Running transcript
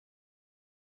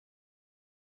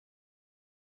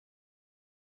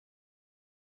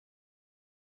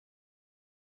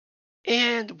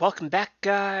And welcome back,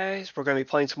 guys. We're going to be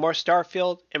playing some more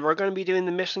Starfield, and we're going to be doing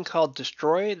the mission called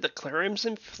Destroy the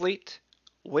Crimson Fleet.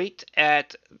 Wait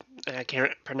at, I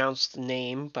can't pronounce the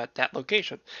name, but that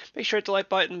location. Make sure to hit the like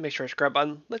button, make sure to subscribe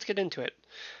button. Let's get into it.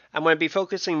 I'm going to be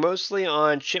focusing mostly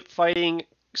on ship fighting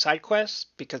side quests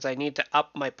because I need to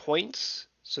up my points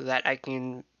so that I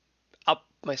can up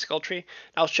my skill tree.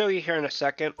 I'll show you here in a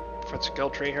second for the skill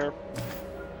tree here.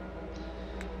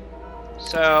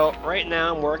 So right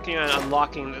now I'm working on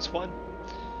unlocking this one.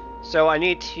 So I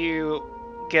need to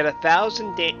get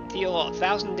deal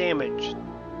 1,000 damage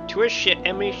to a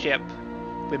enemy ship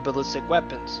with ballistic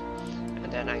weapons,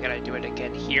 and then I gotta do it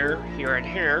again here, here, and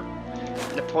here.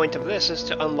 And the point of this is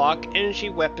to unlock energy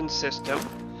weapon system,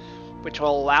 which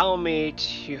will allow me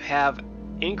to have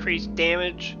increased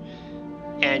damage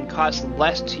and cost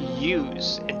less to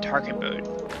use in target mode.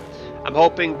 I'm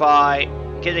hoping by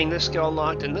getting this skill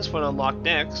unlocked and this one unlocked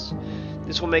next,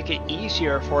 this will make it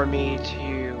easier for me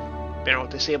to,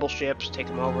 disable ships, take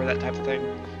them over, that type of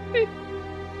thing.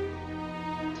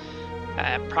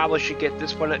 I probably should get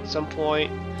this one at some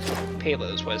point.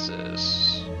 Payloads, what is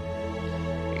this?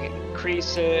 You can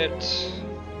increase it.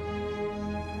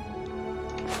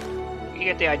 You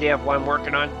get the idea of what I'm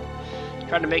working on.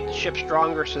 Trying to make the ship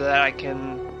stronger so that I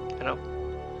can,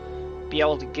 be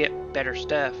able to get better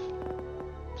stuff.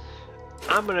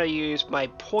 I'm going to use my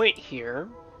point here,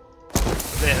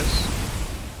 this.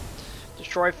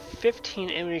 Destroy 15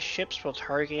 enemy ships while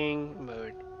targeting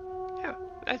mode. Yeah,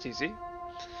 that's easy.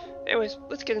 Anyways,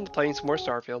 let's get into playing some more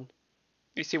Starfield.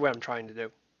 You see what I'm trying to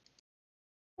do.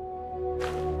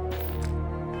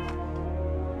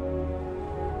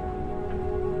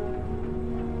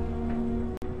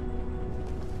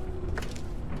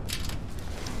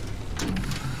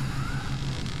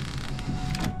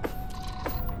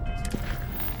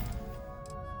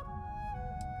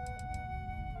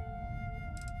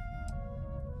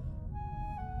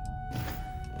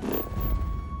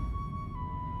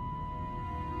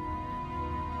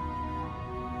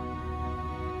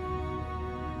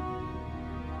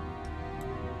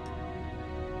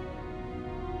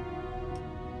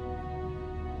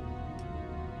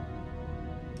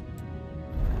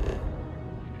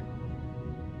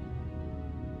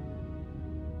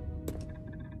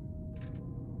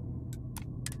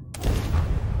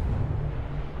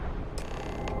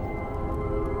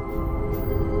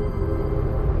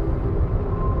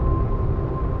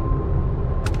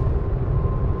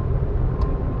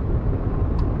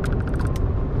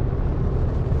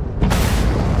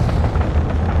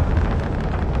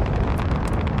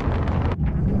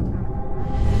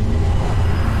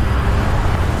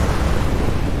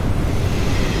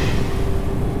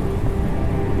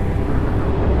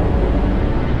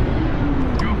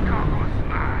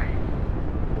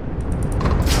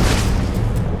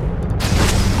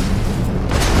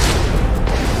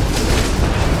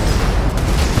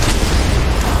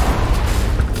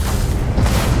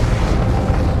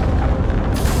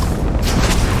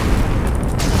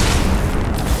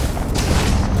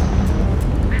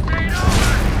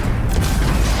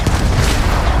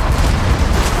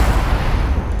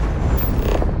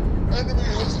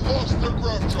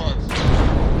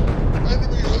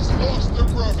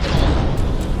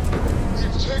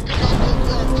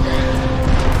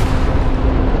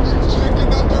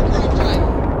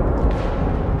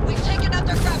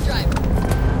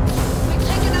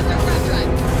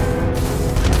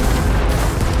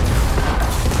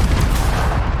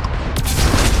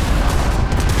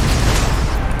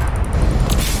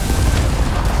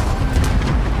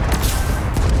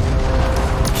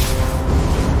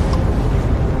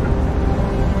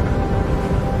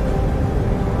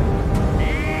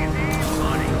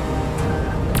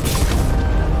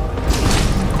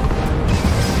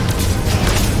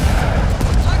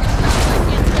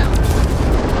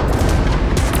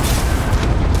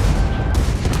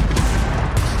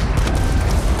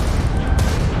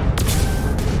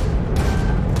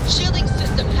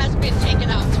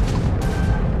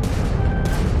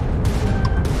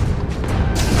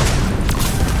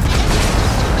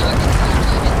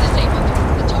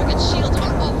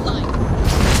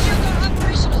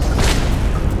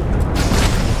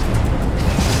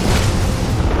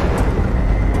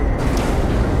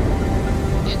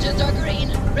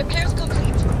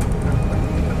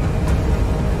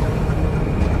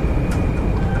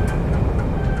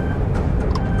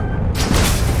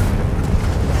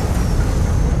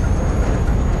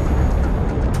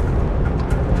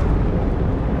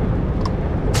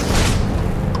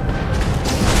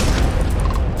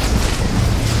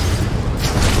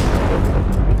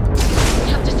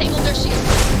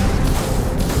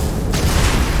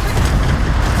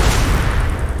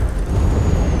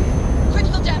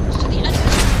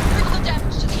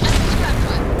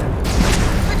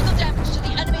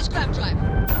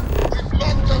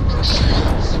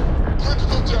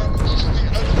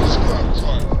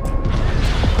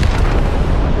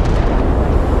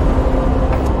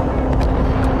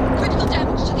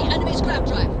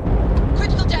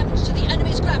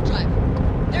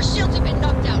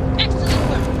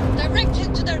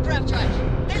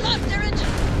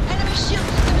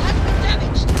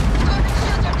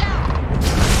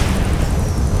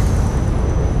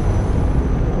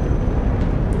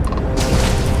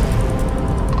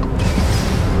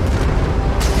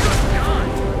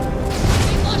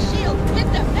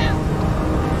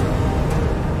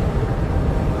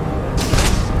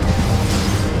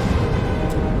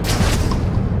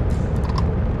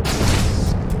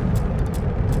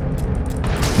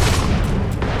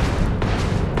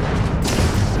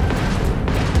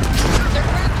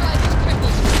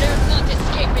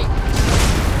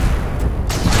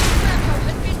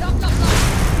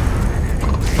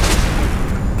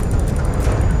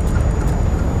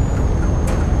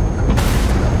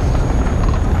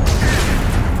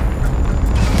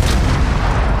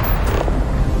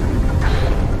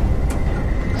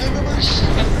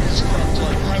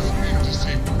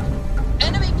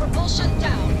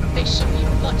 They should be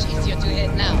much easier to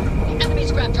hit now. The enemy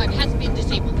scrap drive has been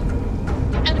disabled.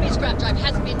 The enemy scrap drive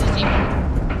has been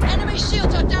disabled. Enemy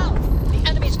shields are down! The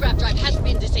enemy scrap drive has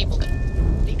been disabled.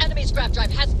 The enemy scrap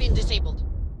drive has been disabled.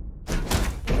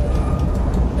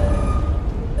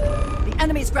 The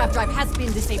enemy scrap drive has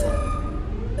been disabled.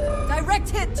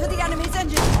 Direct hit to the enemy's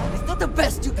engine! It's not the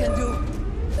best you can do.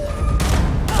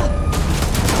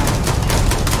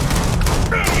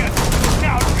 Brilliant!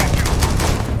 Now look at you!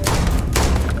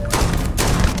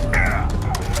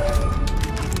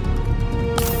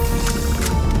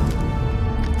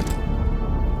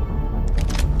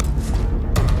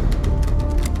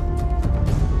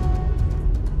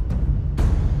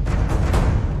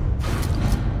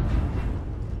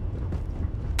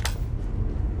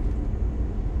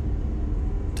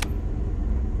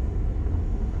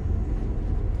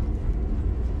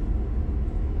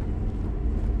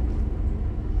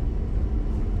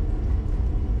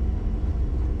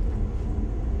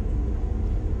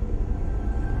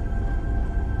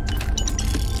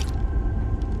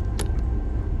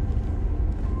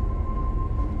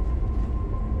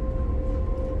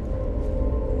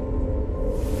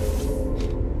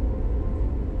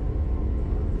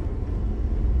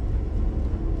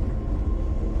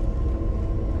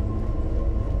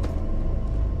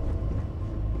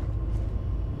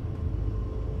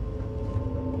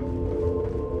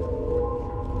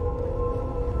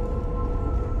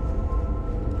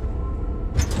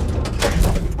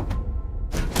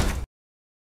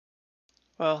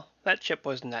 Well, that ship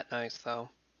wasn't that nice, though.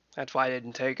 That's why I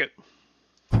didn't take it.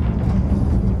 If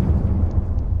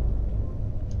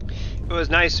it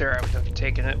was nicer, I would have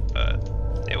taken it, but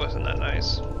it wasn't that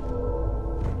nice.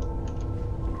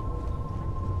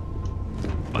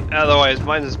 But otherwise,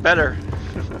 mine is better.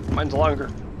 Mine's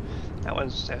longer. That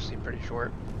one's actually pretty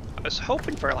short. I was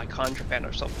hoping for like contraband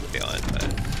or something to be on, but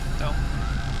no.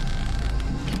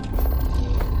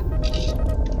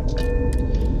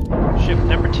 Ship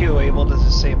number 2 able to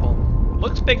disable.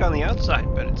 Looks big on the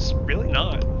outside, but it's really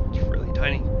not. It's really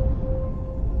tiny.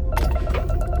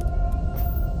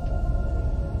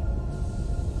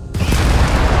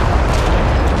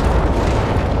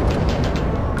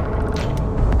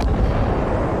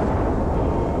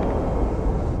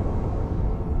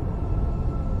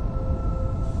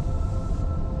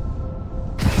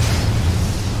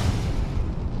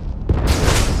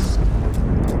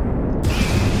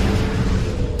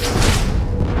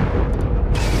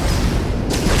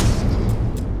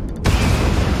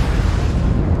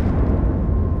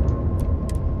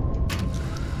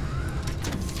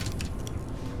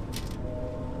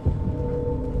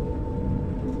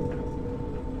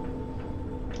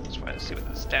 See what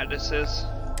the status is.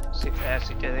 See if it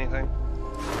actually did anything.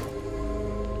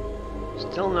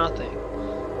 Still nothing.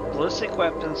 Ballistic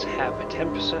weapons have a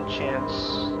 10% chance.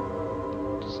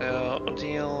 So,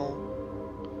 deal.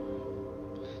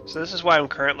 So this is why I'm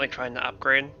currently trying to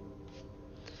upgrade.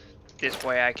 This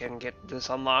way I can get this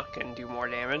unlocked and do more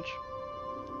damage.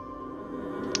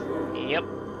 Yep.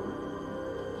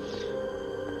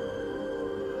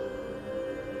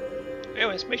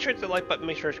 Anyways, make sure to hit the like button,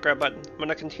 make sure to subscribe button. I'm going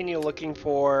to continue looking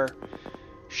for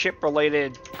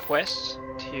ship-related quests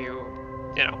to,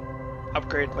 you know,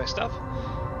 upgrade my stuff.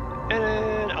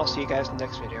 And I'll see you guys in the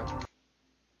next video.